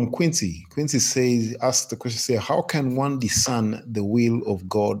came from Quincy. Quincy asks the question, how can one discern the will of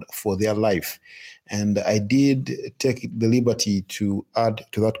God for their life? And I did take the liberty to add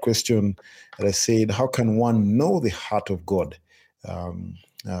to that question that I said, how can one know the heart of God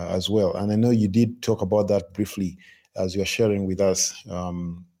as well? And I know you did talk about that briefly as you're sharing with us.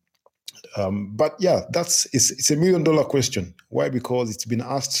 But yeah, it's $1 million question. Why? Because it's been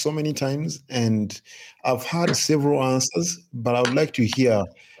asked so many times, and I've had several answers, but I would like to hear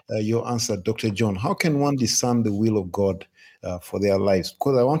your answer, Dr. John. How can one discern the will of God for their lives?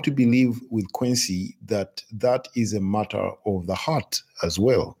 Because I want to believe with Quincy that is a matter of the heart as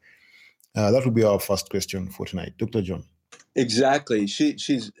well. That would be our first question for tonight. Dr. John. Exactly.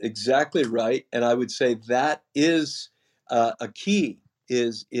 She's exactly right. And I would say that is a key,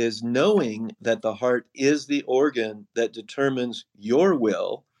 is knowing that the heart is the organ that determines your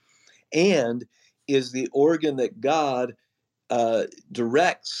will and is the organ that God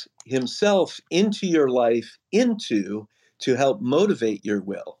directs himself into your life to help motivate your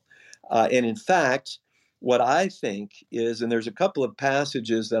will. And in fact, what I think is, and there's a couple of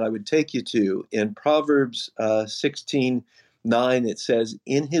passages that I would take you to in Proverbs 16:9, it says,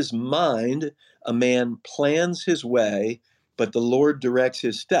 "In his mind, a man plans his way, but the Lord directs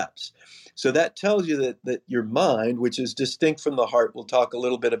his steps." So that tells you that your mind, which is distinct from the heart, we'll talk a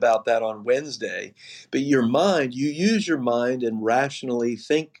little bit about that on Wednesday, but your mind, you use your mind and rationally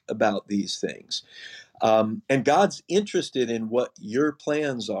think about these things. And God's interested in what your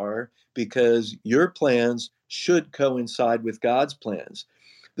plans are because your plans should coincide with God's plans.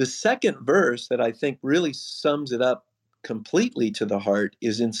 The second verse that I think really sums it up completely to the heart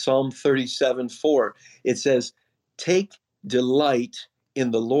is in Psalm 37:4. It says, "Take delight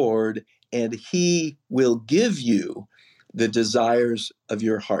in the Lord, and he will give you the desires of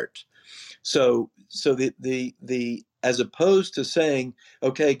your heart." So the as opposed to saying,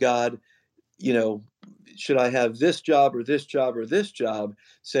 "Okay, God, should I have this job or this job or this job?"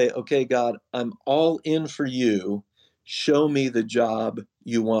 Say, "Okay, God, I'm all in for you. Show me the job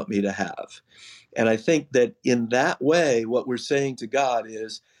you want me to have." And I think that in that way, what we're saying to God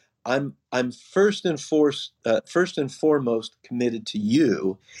is, I'm first and foremost committed to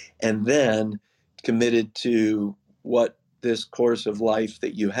you, and then committed to what this course of life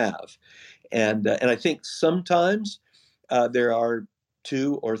that you have. And I think sometimes there are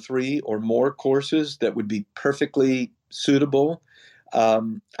 2 or 3 or more courses that would be perfectly suitable.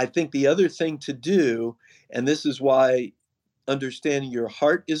 I think the other thing to do, and this is why understanding your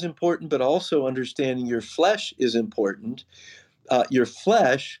heart is important, but also understanding your flesh is important. Your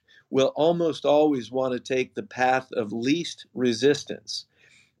flesh will almost always want to take the path of least resistance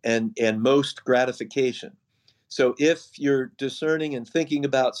and most gratification. So if you're discerning and thinking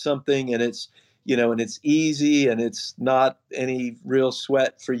about something and it's easy and it's not any real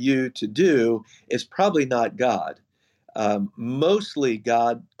sweat for you to do, it's probably not God. Mostly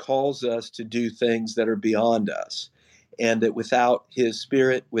God calls us to do things that are beyond us, and that without his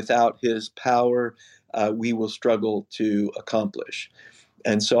spirit, without his power, we will struggle to accomplish.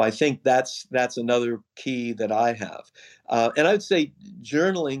 And so I think that's another key that I have. And I would say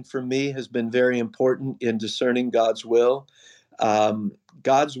journaling for me has been very important in discerning God's will.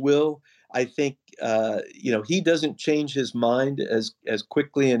 God's will, I think, he doesn't change his mind as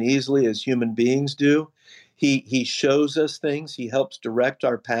quickly and easily as human beings do. He shows us things. He helps direct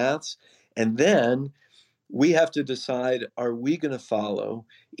our paths. And then we have to decide, are we going to follow,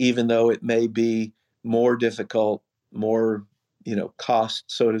 even though it may be more difficult, more, cost,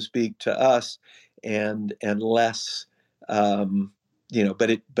 so to speak, to us, and less,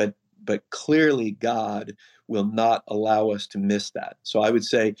 but clearly God will not allow us to miss that. So I would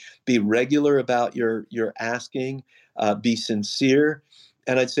say, be regular about your asking, be sincere,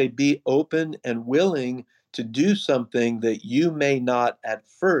 and I'd say be open and willing to do something that you may not at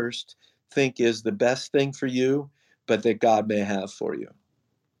first think is the best thing for you, but that God may have for you.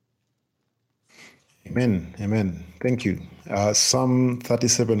 Amen. Amen. Thank you. Psalm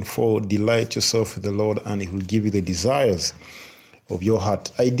 37:4, delight yourself in the Lord, and he will give you the desires of your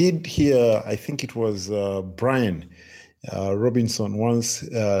heart. I did hear, I think it was Brian Robinson once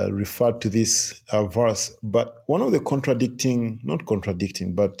referred to this verse, but one of the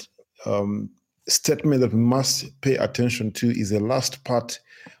statement that we must pay attention to is the last part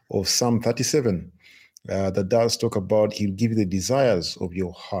of Psalm 37 that does talk about he'll give you the desires of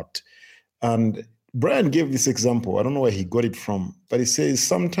your heart. And Brian gave this example. I don't know where he got it from, but he says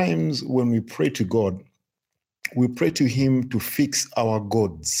sometimes when we pray to God, we pray to him to fix our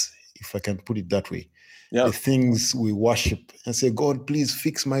gods, if I can put it that way. Yep. The things we worship, and say, God, please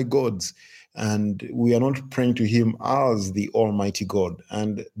fix my gods. And we are not praying to him as the Almighty God.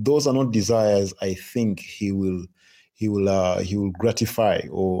 And those are not desires I think he will gratify,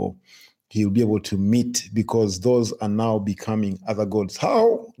 or he will be able to meet, because those are now becoming other gods.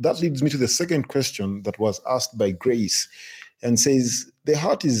 How? That leads me to the second question that was asked by Grace, and says, the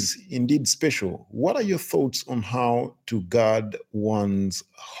heart is indeed special. What are your thoughts on how to guard one's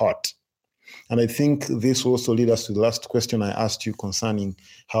heart? And I think this also leads us to the last question I asked you concerning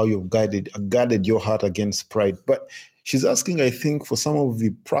how you've guarded your heart against pride. But she's asking, I think, for some of the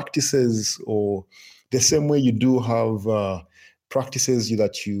practices, or the same way you do have practices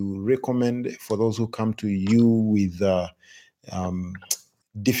that you recommend for those who come to you with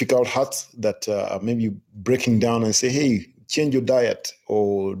difficult hearts, that maybe breaking down and say, hey, change your diet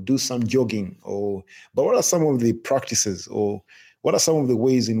or do some jogging, but what are some of the practices, or what are some of the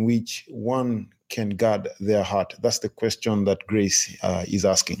ways in which one can guard their heart? That's the question that Grace is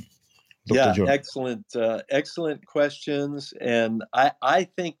asking. Dr. John. Excellent questions. And I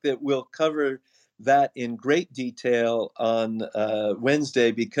think that we'll cover that in great detail on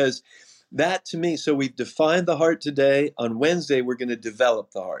Wednesday, because that, to me, so we've defined the heart today. On Wednesday, we're going to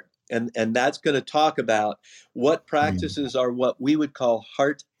develop the heart. And that's going to talk about what practices are what we would call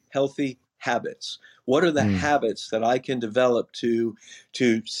heart healthy habits. What are the habits that I can develop to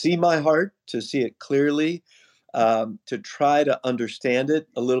see my heart, to see it clearly, to try to understand it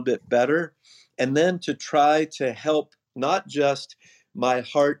a little bit better, and then to try to help not just my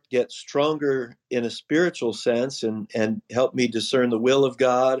heart get stronger in a spiritual sense and help me discern the will of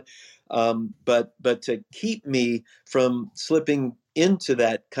God, but to keep me from slipping into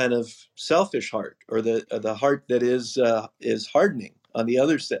that kind of selfish heart, or the heart that is hardening on the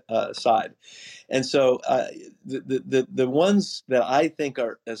other side. And so the ones that I think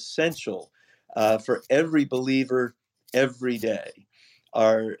are essential for every believer every day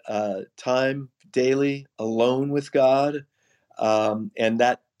are time daily alone with God, and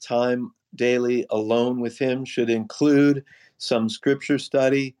that time daily alone with him should include some scripture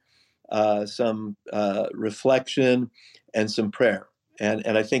study, some reflection, and some prayer.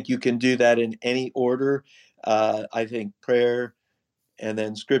 And I think you can do that in any order. I think prayer, and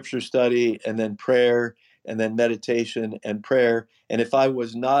then scripture study, and then prayer, and then meditation and prayer. And if I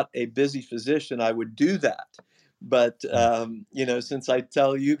was not a busy physician, I would do that. But, since I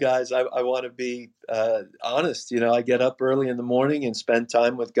tell you guys, I want to be honest, I get up early in the morning and spend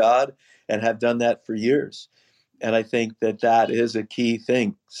time with God, and have done that for years. And I think that is a key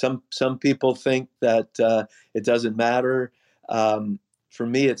thing. Some people think that it doesn't matter. For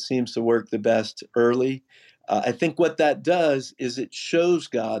me, it seems to work the best early. I think what that does is it shows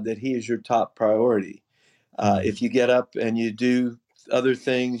God that he is your top priority. If you get up and you do other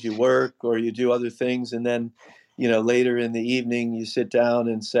things, you work or you do other things, and then, later in the evening, you sit down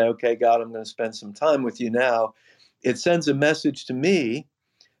and say, okay, God, I'm going to spend some time with you now. It sends a message to me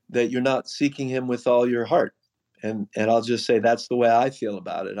that you're not seeking him with all your heart. And I'll just say that's the way I feel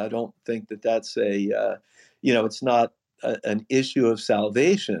about it. I don't think that that's it's not an issue of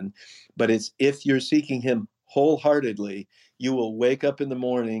salvation, but it's, if you're seeking him wholeheartly, you will wake up in the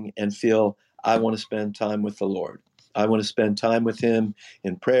morning and feel, I want to spend time with the Lord. I want to spend time with him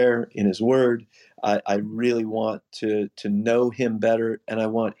in prayer, in his word. I really want to know him better, and I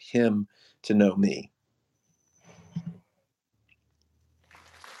want him to know me.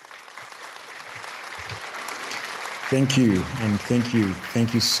 Thank you, and thank you.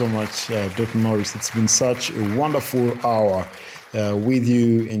 Thank you so much, Dr. Norris. It's been such a wonderful hour with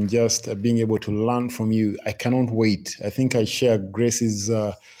you and just being able to learn from you. I cannot wait. I think I share Grace's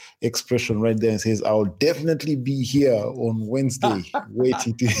expression right there and says, I'll definitely be here on Wednesday,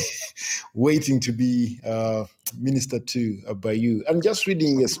 waiting to be ministered to by you. I'm just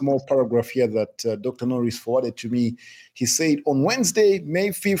reading a small paragraph here that Dr. Norris forwarded to me. He said, on Wednesday, May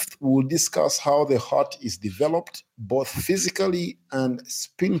 5th, we'll discuss how the heart is developed, both physically and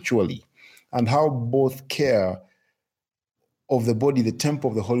spiritually, and how both care of the body, the temple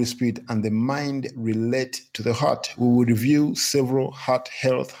of the Holy Spirit, and the mind relate to the heart. We will review several heart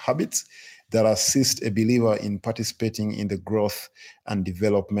health habits that assist a believer in participating in the growth and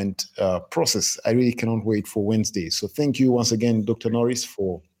development process. I really cannot wait for Wednesday. So thank you once again, Dr. Norris,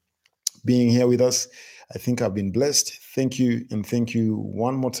 for being here with us. I think I've been blessed. Thank you, and thank you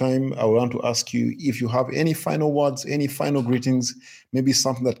one more time. I want to ask you if you have any final words, any final greetings, maybe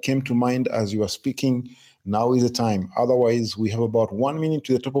something that came to mind as you were speaking. Now is the time. Otherwise, we have about 1 minute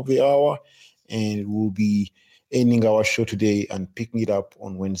to the top of the hour, and we'll be ending our show today and picking it up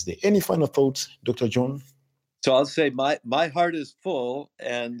on Wednesday. Any final thoughts, Dr. John? So I'll say my heart is full,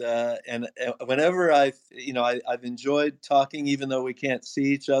 and whenever I've enjoyed talking, even though we can't see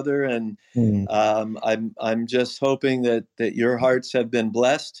each other, and I'm just hoping that your hearts have been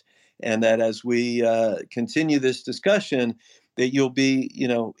blessed, and that as we continue this discussion, that you'll be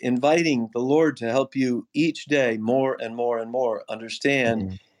inviting the Lord to help you each day more and more and more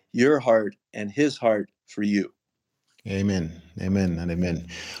understand your heart and His heart for you. Amen. Amen and amen.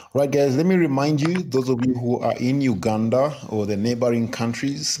 Right, guys, let me remind you, those of you who are in Uganda or the neighboring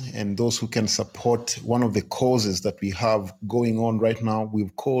countries, and those who can support one of the causes that we have going on right now,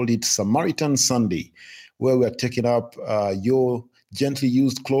 we've called it Samaritan Sunday, where we're taking up your gently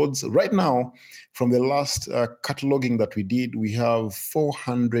used clothes. Right now, from the last cataloging that we did, we have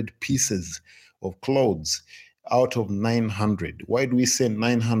 400 pieces of clothes out of 900. Why do we say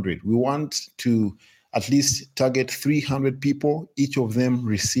 900? We want to at least target 300 people, each of them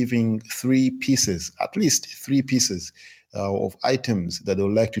receiving at least three pieces of items that they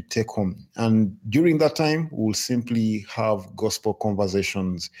would like to take home. And during that time, we'll simply have gospel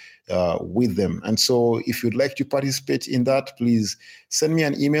conversations with them. And so if you'd like to participate in that, please send me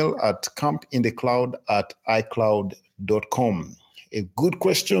an email at campinthecloud@icloud.com. A good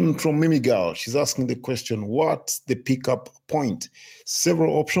question from Mimi Gal. She's asking the question, what's the pickup point?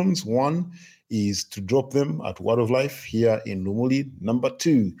 Several options. One is to drop them at Word of Life here in Lumuli. Number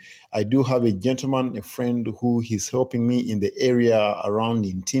two, I do have a gentleman, a friend who is helping me in the area around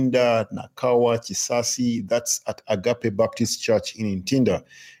Ntinda, Nakawa, Chisasi. That's at Agape Baptist Church in Ntinda.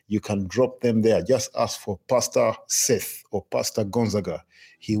 You can drop them there. Just ask for Pastor Seth or Pastor Gonzaga.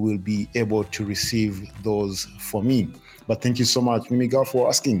 He will be able to receive those for me. But thank you so much, Mimiga, for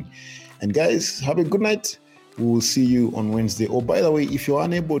asking. And guys, have a good night. We will see you on Wednesday. Oh, by the way, if you're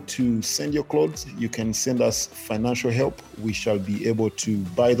unable to send your clothes, you can send us financial help. We shall be able to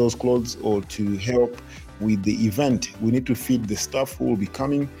buy those clothes or to help with the event. We need to feed the staff who will be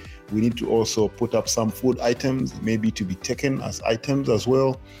coming. We need to also put up some food items, maybe to be taken as items as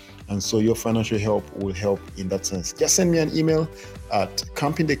well. And so your financial help will help in that sense. Just send me an email at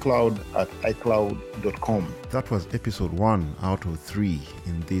campinthecloud@icloud.com. That was episode 1 out of 3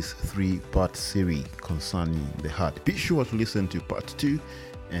 in this 3-part series concerning the heart. Be sure to listen to part 2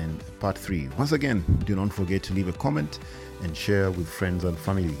 and part 3. Once again, do not forget to leave a comment and share with friends and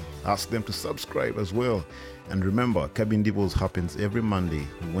family. Ask them to subscribe as well. And remember, Cabin Devils happens every Monday,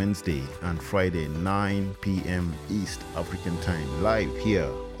 Wednesday, and Friday, 9 p.m. East African time, live here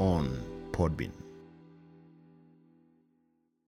on Podbean.